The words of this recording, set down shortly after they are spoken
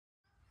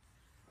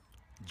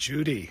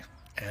Judy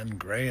and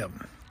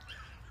Graham.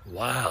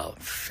 Wow,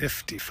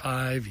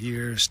 55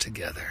 years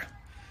together.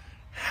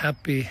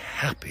 Happy,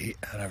 happy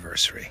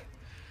anniversary.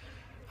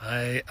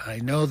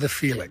 I know the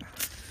feeling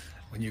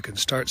when you can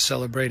start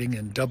celebrating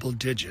in double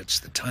digits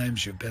the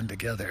times you've been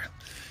together.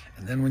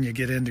 And then when you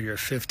get into your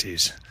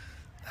 50s,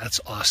 that's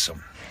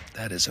awesome.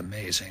 That is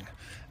amazing.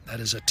 That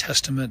is a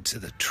testament to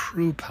the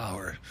true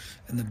power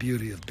and the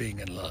beauty of being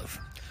in love.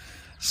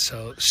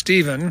 So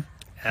Stephen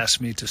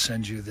asked me to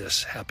send you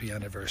this happy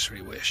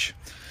anniversary wish,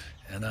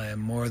 and I am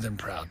more than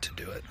proud to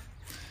do it.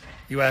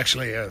 You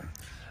actually are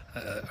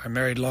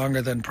married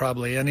longer than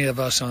probably any of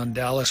us on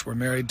Dallas were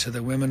married to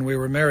the women we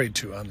were married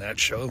to on that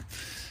show.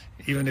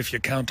 Even if you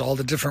count all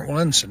the different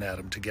ones and add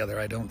them together,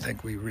 I don't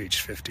think we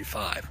reached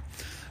 55.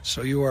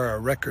 So you are a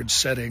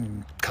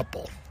record-setting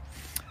couple,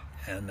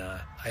 and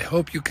I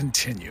hope you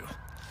continue.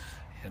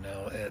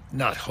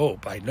 Not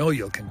hope, I know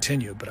you'll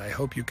continue, but I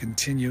hope you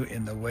continue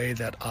in the way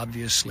that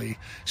obviously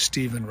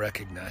Stephen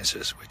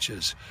recognizes, which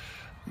is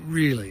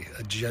really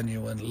a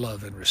genuine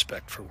love and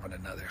respect for one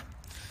another.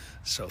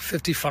 So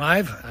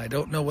 55, I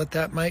don't know what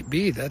that might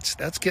be.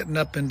 That's getting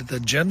up into the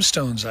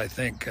gemstones, I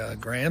think,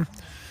 Graham.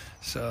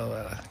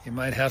 So you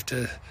might have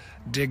to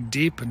dig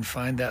deep and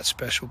find that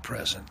special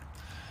present.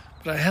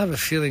 But I have a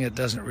feeling it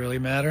doesn't really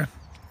matter.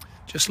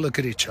 Just look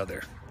at each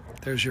other.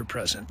 There's your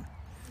present.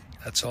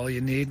 That's all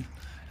you need,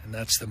 and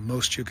that's the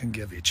most you can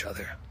give each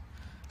other.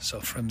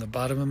 So from the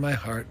bottom of my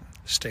heart,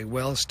 stay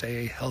well,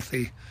 stay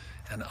healthy,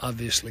 and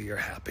obviously you're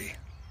happy.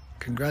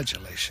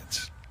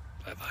 Congratulations.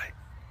 Bye-bye.